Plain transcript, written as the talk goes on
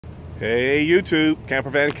Hey YouTube,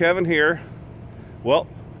 Campervan Kevin here. Well,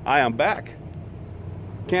 I am back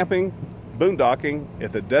camping, boondocking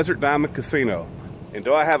at the Desert Diamond Casino. And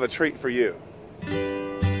do I have a treat for you?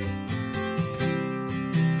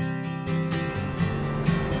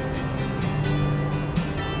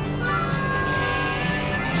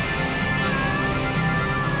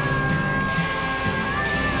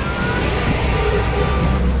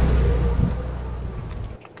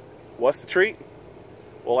 What's the treat?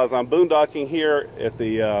 Well, as I'm boondocking here at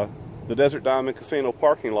the Desert Diamond Casino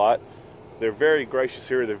parking lot, they're very gracious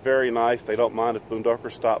here. They're very nice. They don't mind if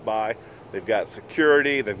boondockers stop by. They've got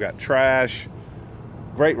security. They've got trash.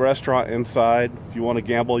 Great restaurant inside. If you want to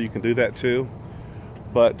gamble, you can do that too.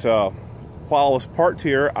 But while I was parked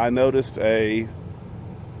here, I noticed an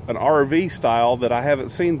RV style that I haven't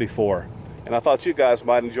seen before, and I thought you guys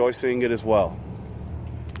might enjoy seeing it as well.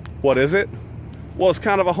 What is it? Well, it's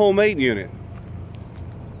kind of a homemade unit.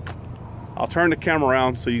 I'll turn the camera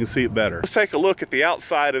around so you can see it better. Let's take a look at the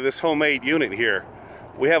outside of this homemade unit here.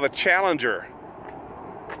 We have a Challenger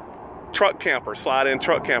truck camper, slide-in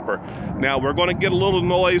truck camper. Now we're going to get a little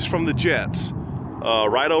noise from the jets.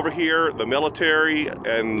 Right over here, the military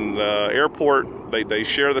and airport, they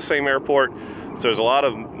share the same airport. So there's a lot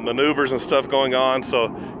of maneuvers and stuff going on, so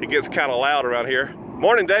it gets kind of loud around here.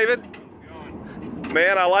 Morning, David.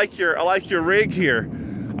 Man, I like your rig here.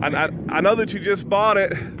 I know that you just bought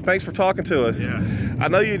it. Thanks for talking to us. Yeah. I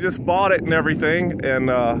know you just bought it and everything, and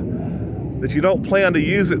that you don't plan to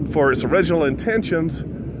use it for its original intentions.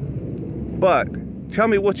 But tell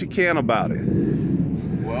me what you can about it.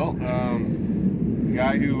 Well, the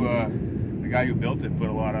guy who built it put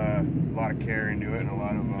a lot of care into it and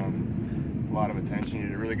a lot of attention. He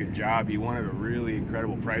did a really good job. He wanted a really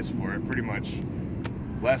incredible price for it, pretty much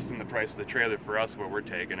less than the price of the trailer for us where we're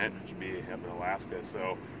taking it, which would be up in Alaska.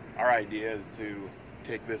 So our idea is to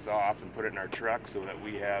take this off and put it in our truck so that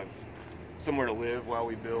we have somewhere to live while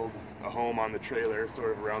we build a home on the trailer,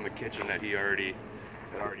 sort of around the kitchen that already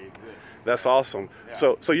exists. That's awesome. Yeah.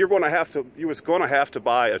 So you was going to have to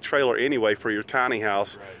buy a trailer anyway for your tiny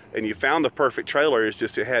house, right. And you found the perfect trailer. It's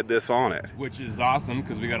just it had this on it, which is awesome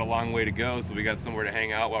because we got a long way to go, so we got somewhere to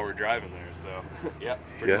hang out while we're driving there. So yeah,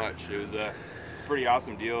 pretty much it was a pretty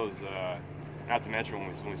awesome deal. Is not to mention when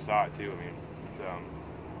we saw it too. I mean, it's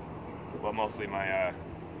well, mostly my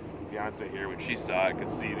fiance here, when she saw it,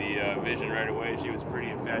 could see the vision right away. She was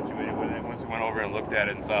pretty infatuated with it. Once we went over and looked at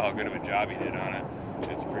it and saw how good of a job he did on it,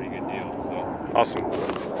 it's a pretty good deal. So awesome.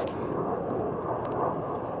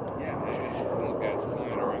 Yeah, man, just those guys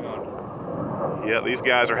flying around. Yeah, these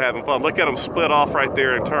guys are having fun. Look at them split off right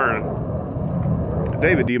there and turn.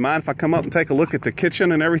 David, do you mind if I come up and take a look at the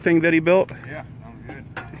kitchen and everything that he built? Yeah, sounds good.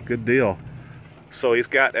 Good deal. So he's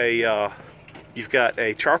got you've got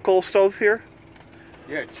a charcoal stove here?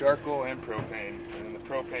 Yeah, charcoal and propane. And the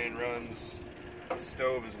propane runs the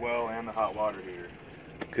stove as well and the hot water heater.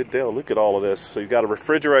 Good deal. Look at all of this. So you've got a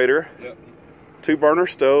refrigerator, yep. 2-burner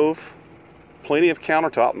stove, plenty of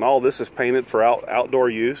countertop, and all this is painted for outdoor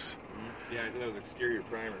use. Mm-hmm. Yeah, I think that was exterior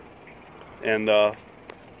primer. And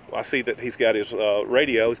I see that he's got his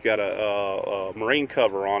radio. He's got a marine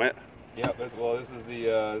cover on it. Yeah, well, this is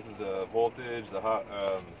a voltage, the hot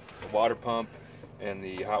the water pump, and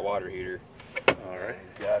the hot water heater. All right. And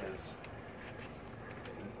he's got his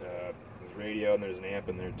radio, and there's an amp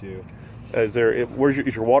in there too. Is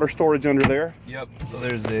your water storage under there? Yep. So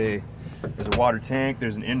there's a water tank.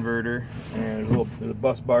 There's an inverter, and there's a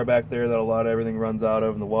bus bar back there that a lot of everything runs out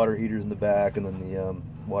of, and the water heater's in the back, and then the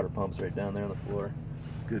water pump's right down there on the floor.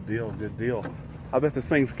 Good deal, good deal. I bet this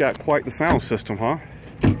thing's got quite the sound system, huh?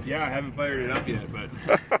 Yeah, I haven't fired it up yet, but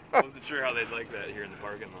I wasn't sure how they'd like that here in the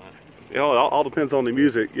parking lot. You know, it all depends on the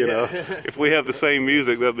music, you know. If we have the same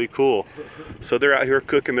music, that'd be cool. So they're out here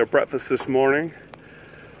cooking their breakfast this morning.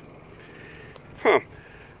 Huh.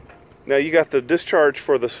 Now you got the discharge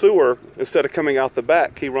for the sewer. Instead of coming out the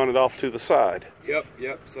back, he run it off to the side. Yep.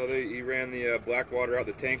 So he ran the black water out.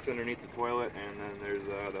 The tank's underneath the toilet, and then there's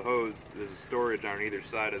the hose. There's a storage on either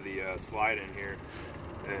side of the slide in here,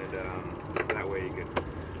 and that way he could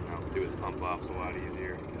do his pump offs a lot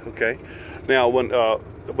easier. Okay. Now when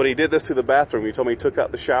he did this to the bathroom, you told me he took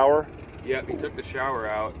out the shower. Yep, he took the shower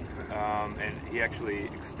out, and he actually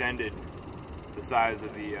extended the size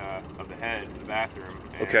of the head of the bathroom.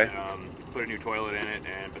 And, okay. Put a new toilet in it,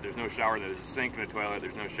 but there's no shower. There's a sink in the toilet.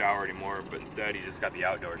 There's no shower anymore. But instead, he just got the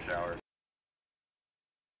outdoor shower.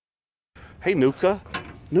 Hey, Nuka,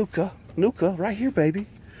 right here, baby.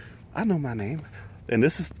 I know my name. And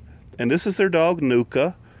this is their dog,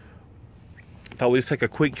 Nuka. Thought we'd just take a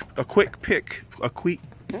quick peek.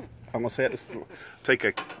 I'm gonna say it. Take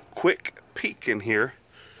a quick peek in here.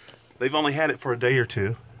 They've only had it for a day or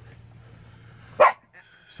two.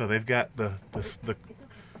 So they've got the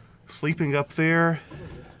sleeping up there.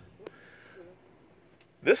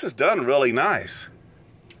 This is done really nice.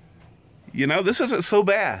 You know, this isn't so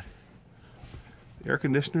bad. Air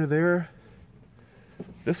conditioner there.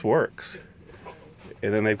 This works.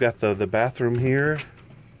 And then they've got the bathroom here.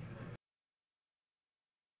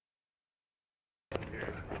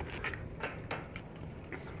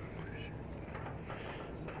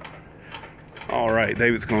 All right,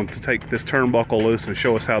 David's going to take this turnbuckle loose and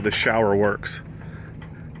show us how this shower works.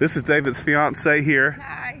 This is David's fiance here.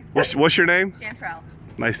 Hi. What's your name? Chantrell.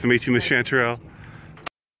 Nice to meet you, Miss Chantrell.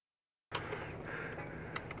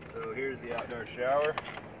 So here's the outdoor shower.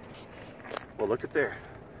 Well, look at there.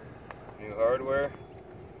 New hardware.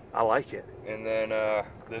 I like it. And then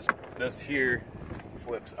this here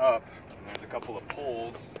flips up. And there's a couple of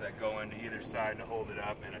poles that go into either side to hold it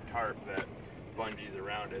up, and a tarp that bungees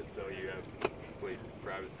around it, so you have complete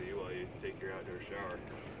privacy while you take your outdoor shower.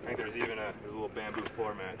 I think there's even a little bamboo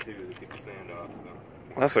floor mat too to keep the sand off.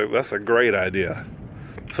 So That's a great idea.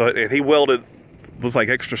 So, and he welded, looks like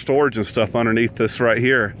extra storage and stuff underneath this right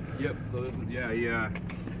here. Yep. So this is So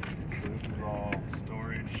this is all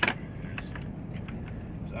storage.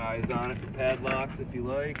 There's eyes on it for padlocks if you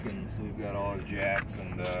like, and so we've got all our jacks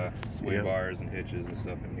and sway bars and hitches and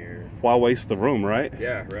stuff in here. Why waste the room, right?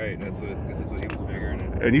 Yeah, right. That's what he was figuring.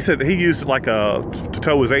 And you said that he used like to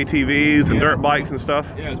tow his ATVs and dirt bikes and stuff.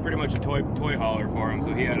 Yeah, it was pretty much a toy hauler for him.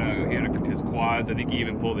 So he had his quads. I think he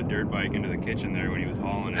even pulled a dirt bike into the kitchen there when he was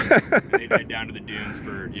hauling it. And they did it down to the dunes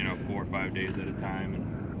for 4 or 5 days at a time.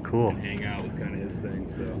 And, cool. And hang out was kind of his thing.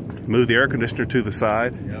 So move the air conditioner to the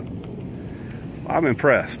side. Yep. I'm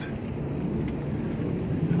impressed.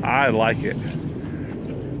 I like it.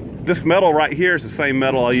 This metal right here is the same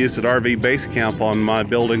metal I used at RV Base Camp on my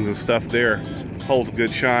buildings and stuff there. Holds a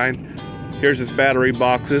good shine. Here's his battery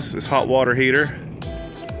boxes, his hot water heater.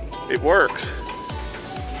 It works.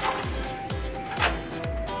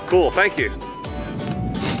 Cool, thank you.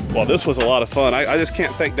 Well, this was a lot of fun. I just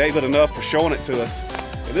can't thank David enough for showing it to us.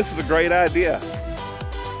 And this is a great idea.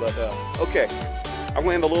 But, okay, I'm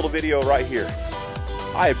gonna end a little video right here.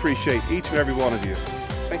 I appreciate each and every one of you.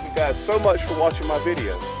 Thank you guys so much for watching my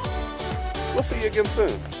videos. We'll see you again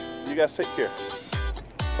soon. You guys take care.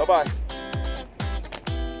 Bye-bye.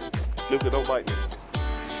 Luca, don't bite me.